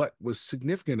 But what was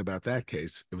significant about that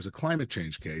case, it was a climate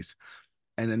change case.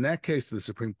 And in that case, the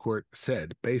Supreme Court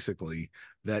said basically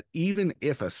that even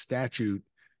if a statute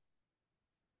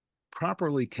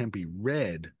properly can be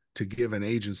read to give an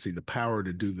agency the power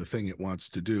to do the thing it wants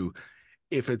to do,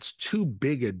 if it's too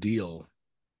big a deal,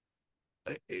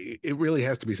 it really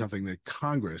has to be something that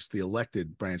Congress, the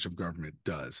elected branch of government,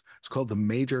 does. It's called the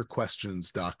Major Questions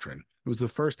Doctrine. It was the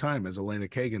first time, as Elena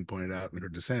Kagan pointed out in her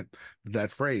dissent, that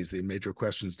phrase, the Major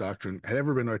Questions Doctrine, had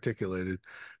ever been articulated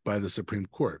by the Supreme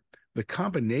Court. The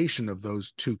combination of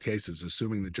those two cases,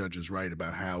 assuming the judge is right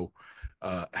about how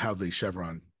the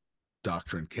Chevron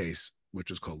doctrine case, which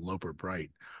is called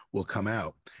Loper-Bright, will come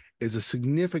out, is a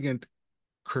significant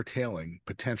curtailing,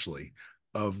 potentially,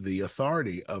 of the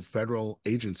authority of federal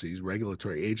agencies,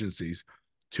 regulatory agencies,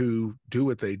 to do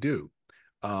what they do.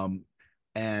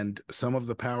 And some of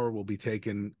the power will be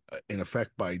taken in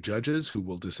effect by judges who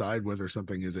will decide whether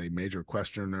something is a major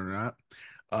question or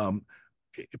not.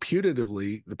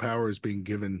 Putatively, the power is being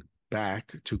given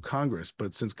back to Congress,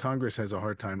 but since Congress has a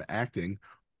hard time acting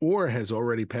or has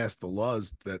already passed the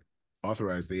laws that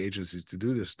authorize the agencies to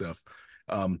do this stuff,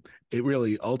 it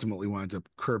really ultimately winds up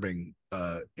curbing,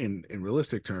 in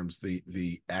realistic terms,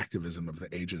 the activism of the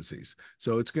agencies.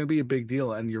 So it's going to be a big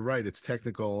deal. And you're right, it's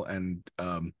technical, and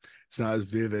it's not as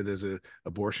vivid as an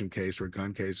abortion case or a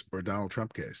gun case or a Donald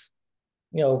Trump case.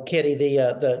 Kitty,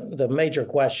 the Major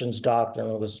Questions Doctrine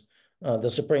was the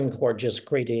Supreme Court just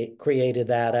created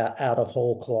that out of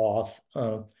whole cloth.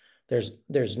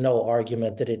 There's no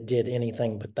argument that it did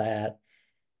anything but that.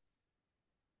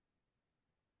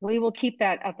 We will keep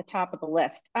that at the top of the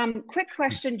list. Quick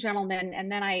question, gentlemen,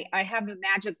 and then I have a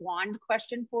magic wand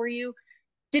question for you.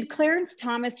 Did Clarence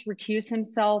Thomas recuse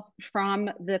himself from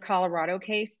the Colorado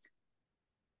case?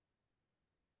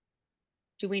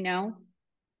 Do we know?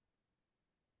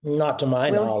 Not to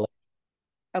my knowledge.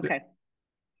 Okay.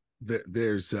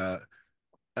 There's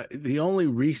the only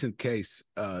recent case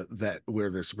that where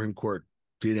the Supreme Court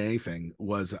did anything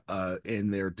was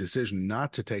in their decision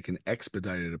not to take an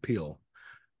expedited appeal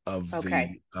of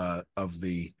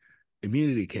the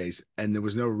immunity case, and there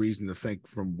was no reason to think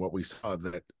from what we saw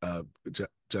that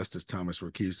Justice Thomas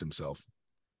recused himself.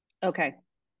 Okay.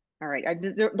 All right.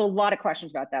 There are a lot of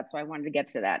questions about that, so I wanted to get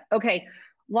to that. Okay.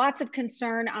 Lots of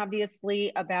concern,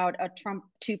 obviously, about a Trump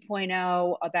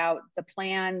 2.0, about the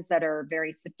plans that are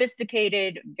very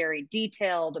sophisticated, very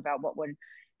detailed, about what would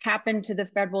happen to the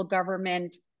federal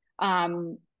government.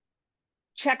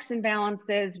 Checks and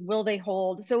balances, will they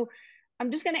hold? So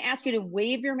I'm just going to ask you to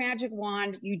wave your magic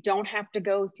wand. You don't have to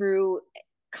go through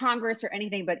Congress or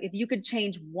anything, but if you could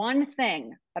change one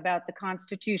thing about the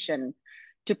Constitution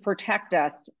to protect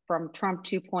us from Trump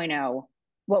 2.0,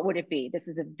 what would it be? This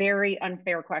is a very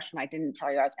unfair question. I didn't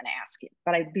tell you I was going to ask you,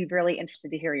 but I'd be really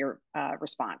interested to hear your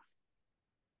response.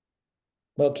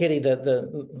 Well, Kitty,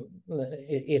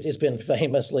 it has been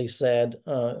famously said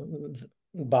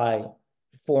by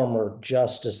former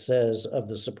justices of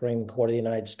the Supreme Court of the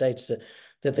United States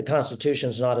that the Constitution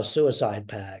is not a suicide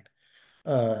pact.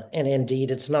 And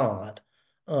indeed, it's not.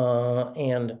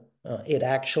 And it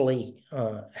actually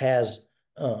has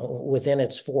within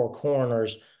its four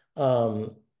corners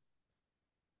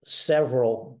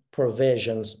several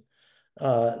provisions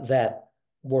that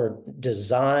were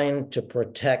designed to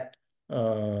protect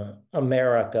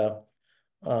America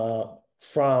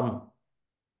from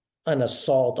an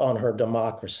assault on her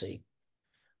democracy.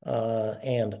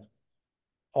 And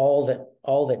all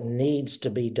that needs to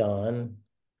be done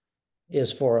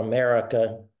is for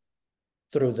America,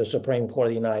 through the Supreme Court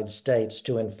of the United States,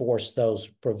 to enforce those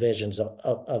provisions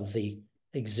of the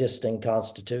existing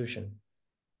Constitution.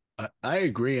 I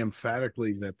agree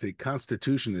emphatically that the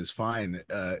Constitution is fine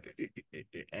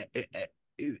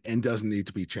and doesn't need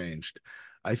to be changed.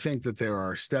 I think that there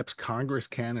are steps Congress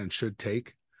can and should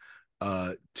take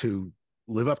to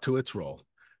live up to its role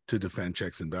to defend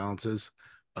checks and balances.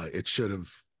 It should have,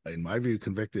 in my view,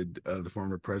 convicted the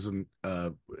former president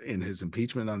in his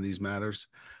impeachment on these matters.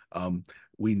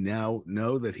 We now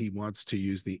know that he wants to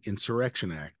use the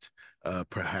Insurrection Act,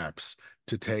 perhaps,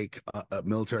 to take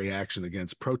military action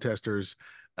against protesters.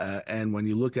 And when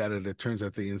you look at it, it turns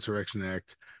out the Insurrection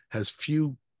Act has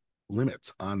few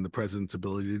limits on the president's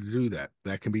ability to do that.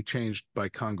 That can be changed by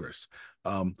Congress.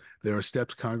 There are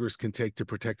steps Congress can take to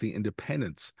protect the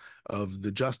independence of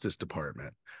the Justice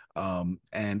Department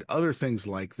and other things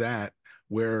like that,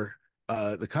 where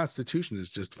the Constitution is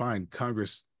just fine.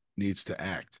 Congress needs to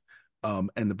act. And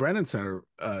the Brennan Center,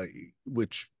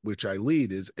 which I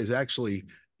lead, is actually,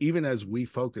 even as we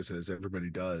focus, as everybody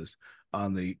does,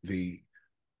 on the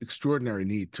extraordinary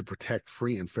need to protect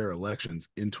free and fair elections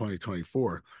in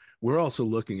 2024, we're also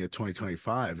looking at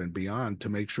 2025 and beyond to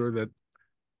make sure that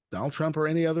Donald Trump or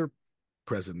any other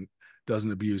president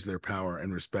doesn't abuse their power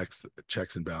and respects the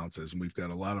checks and balances. And we've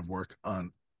got a lot of work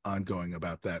ongoing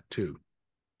about that too.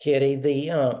 Kitty,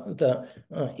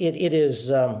 it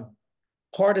is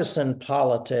partisan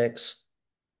politics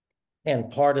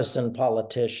and partisan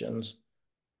politicians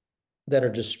that are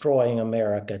destroying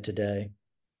America today.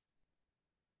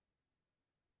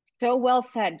 So well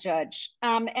said, Judge.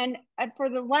 And for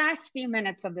the last few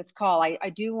minutes of this call, I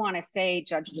do want to say,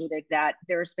 Judge Luttig, that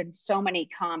there's been so many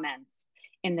comments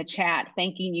in the chat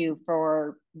thanking you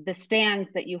for the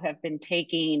stands that you have been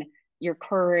taking, your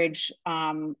courage,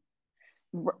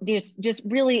 just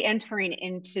really entering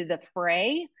into the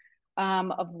fray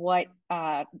of what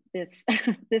this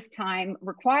time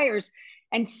requires.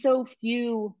 And so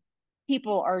few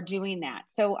people are doing that.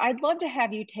 So I'd love to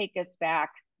have you take us back,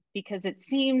 because it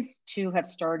seems to have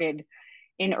started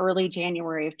in early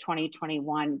January of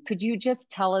 2021. Could you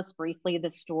just tell us briefly the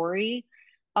story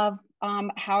of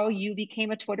how you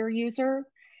became a Twitter user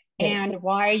and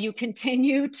why you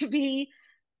continue to be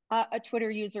a Twitter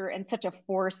user and such a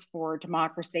force for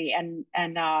democracy? And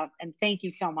thank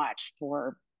you so much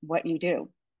for what you do.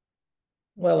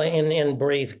 Well, in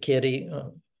brief, Kitty,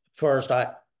 first,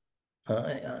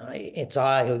 it's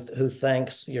I who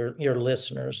thanks your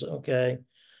listeners. Okay.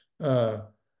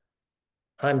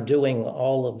 I'm doing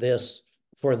all of this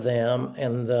for them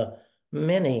and the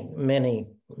many, many,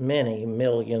 many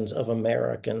millions of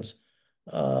Americans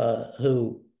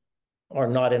who are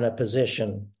not in a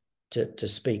position to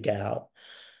speak out.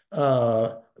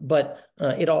 But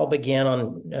it all began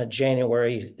on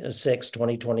January 6,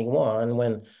 2021,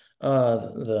 when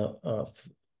the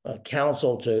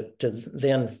counsel to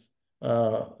then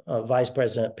Vice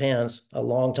President Pence, a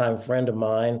longtime friend of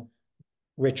mine,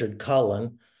 Richard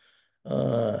Cullen,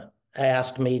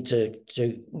 asked me to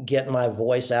get my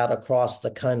voice out across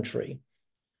the country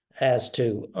as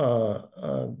to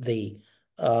the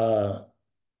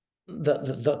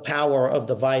power of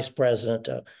the vice president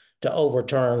to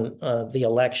overturn the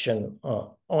election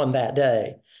on that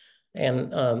day,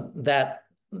 and that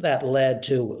led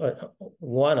to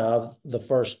one of the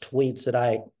first tweets that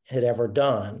I had ever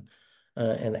done,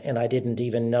 and I didn't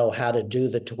even know how to do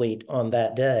the tweet on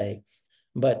that day,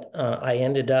 but I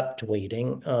ended up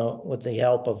tweeting with the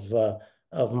help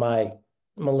of my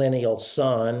millennial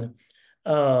son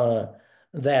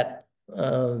that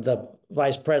the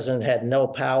vice president had no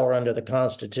power under the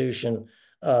Constitution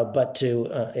but to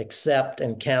accept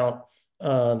and count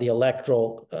the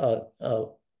electoral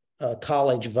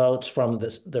college votes from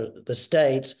the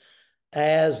states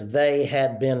as they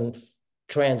had been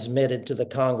transmitted to the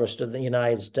Congress of the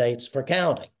United States for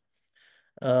counting.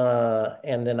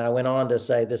 And then I went on to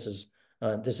say this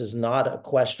is not a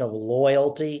question of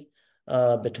loyalty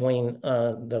between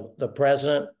the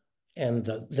president and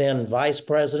the then vice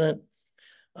president,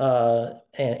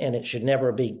 and it should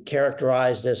never be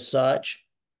characterized as such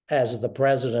as the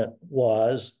president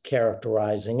was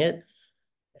characterizing it.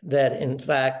 That in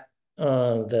fact,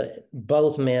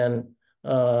 both men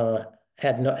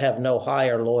have no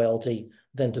higher loyalty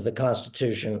than to the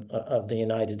Constitution of the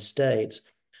United States.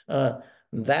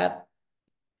 That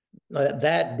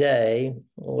day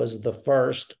was the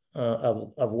first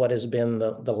of what has been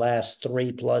the last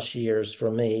 3+ years for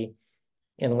me,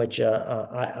 in which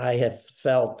I have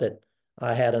felt that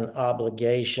I had an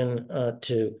obligation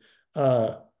to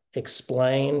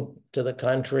explain to the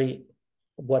country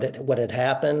what had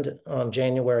happened on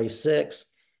January 6th,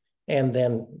 and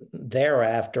then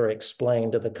thereafter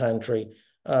explain to the country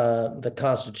the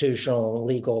constitutional and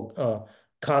legal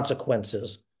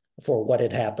consequences for what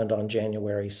had happened on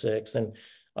January 6th. And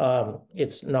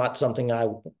it's not something I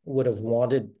would have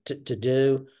wanted to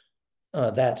do.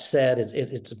 That said,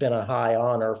 it's been a high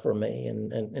honor for me,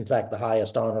 and in fact, the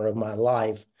highest honor of my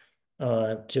life,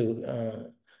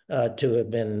 to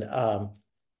have been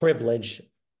privileged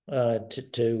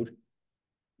to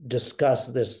discuss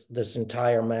this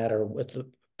entire matter with the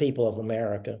people of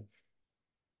America.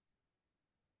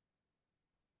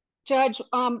 Judge,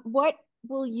 what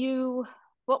will you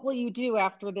do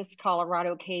after this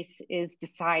Colorado case is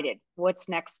decided? What's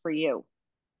next for you?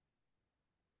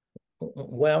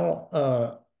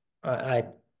 Well, I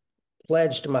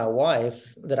pledged to my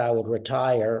wife that I would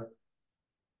retire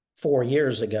 4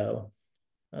 years ago,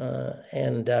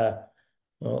 and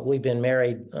we've been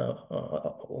married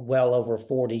well over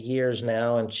 40 years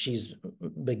now, and she's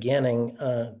beginning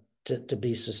to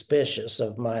be suspicious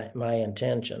of my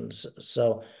intentions.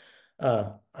 So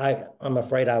I'm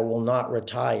afraid I will not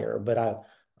retire, but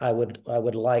I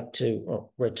would like to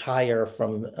retire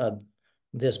from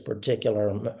this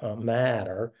particular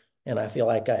matter, and I feel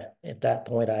like at that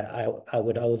point I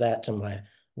would owe that to my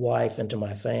wife and to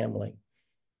my family.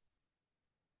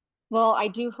 Well, I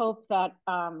do hope that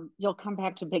you'll come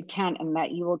back to BigTent and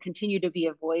that you will continue to be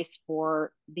a voice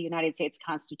for the United States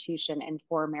Constitution and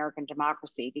for American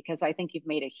democracy, because I think you've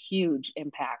made a huge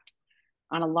impact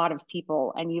on a lot of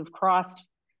people, and you've crossed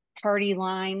party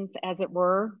lines, as it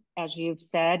were, as you've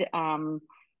said. Don't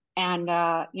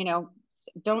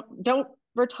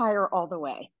retire all the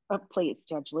way. Please,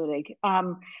 Judge Luttig.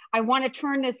 I want to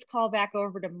turn this call back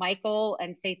over to Michael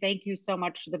and say thank you so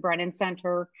much to the Brennan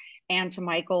Center and to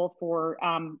Michael for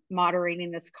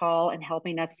moderating this call and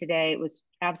helping us today. It was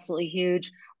absolutely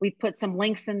huge. We've put some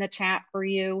links in the chat for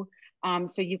you,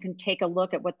 so you can take a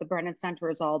look at what the Brennan Center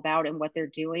is all about and what they're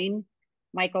doing.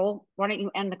 Michael, why don't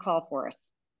you end the call for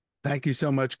us? Thank you so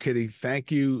much, Kitty.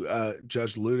 Thank you,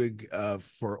 Judge Luttig,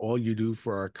 for all you do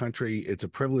for our country. It's a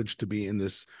privilege to be in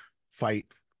this fight,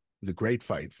 the great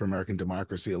fight for American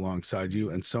democracy, alongside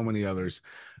you and so many others.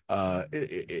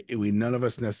 None of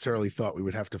us necessarily thought we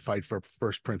would have to fight for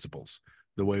first principles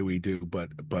the way we do, but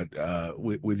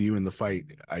with you in the fight,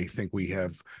 I think we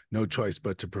have no choice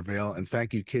but to prevail. And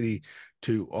thank you, Kitty,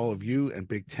 to all of you and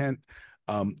BigTent.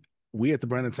 We at the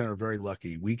Brennan Center are very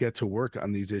lucky. We get to work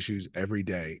on these issues every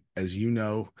day. As you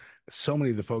know, so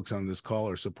many of the folks on this call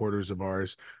are supporters of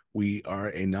ours. We are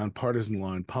a nonpartisan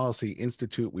law and policy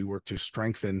institute. We work to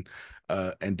strengthen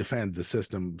and defend the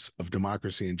systems of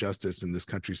democracy and justice in this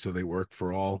country so they work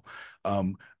for all. I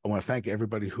want to thank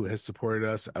everybody who has supported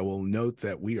us. I will note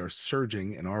that we are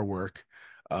surging in our work.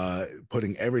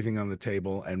 putting everything on the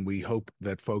table, and we hope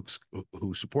that folks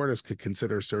who support us could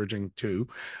consider surging too.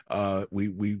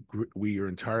 We are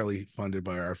entirely funded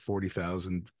by our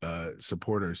 40,000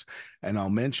 supporters, and I'll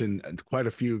mention quite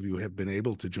a few of you have been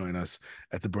able to join us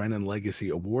at the Brennan Legacy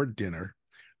Award Dinner,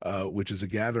 which is a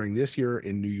gathering this year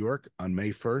in New York on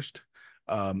May 1st,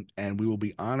 and we will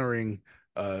be honoring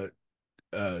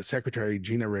Secretary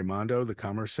Gina Raimondo, the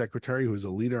Commerce Secretary, who is a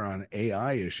leader on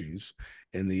AI issues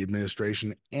in the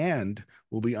administration, and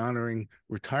will be honoring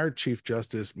retired Chief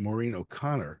Justice Maureen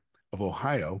O'Connor of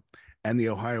Ohio and the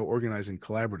Ohio Organizing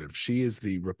Collaborative. She is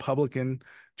the Republican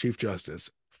Chief Justice,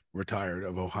 retired,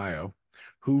 of Ohio,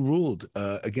 who ruled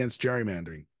against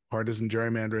gerrymandering. Partisan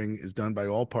gerrymandering is done by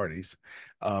all parties.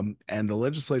 And the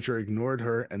legislature ignored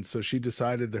her. And so she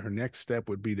decided that her next step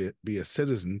would be to be a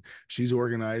citizen. She's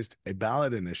organized a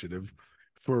ballot initiative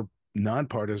for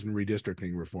nonpartisan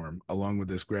redistricting reform, along with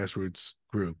this grassroots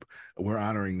group. We're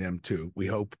honoring them too. We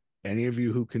hope any of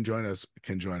you who can join us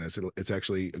can join us. It's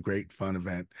actually a great, fun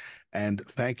event. And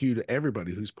thank you to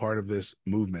everybody who's part of this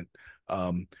movement.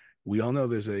 We all know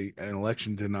there's an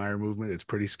election denier movement. It's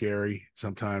pretty scary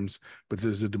sometimes, but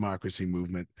there's a democracy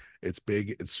movement. It's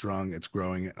big, it's strong, it's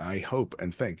growing. And I hope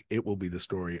and think it will be the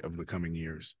story of the coming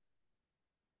years.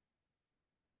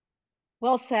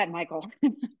 Well said, Michael.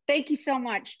 Thank you so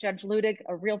much, Judge Luttig.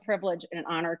 A real privilege and an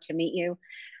honor to meet you.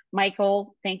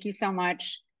 Michael, thank you so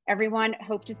much. Everyone,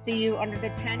 hope to see you under the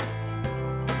tent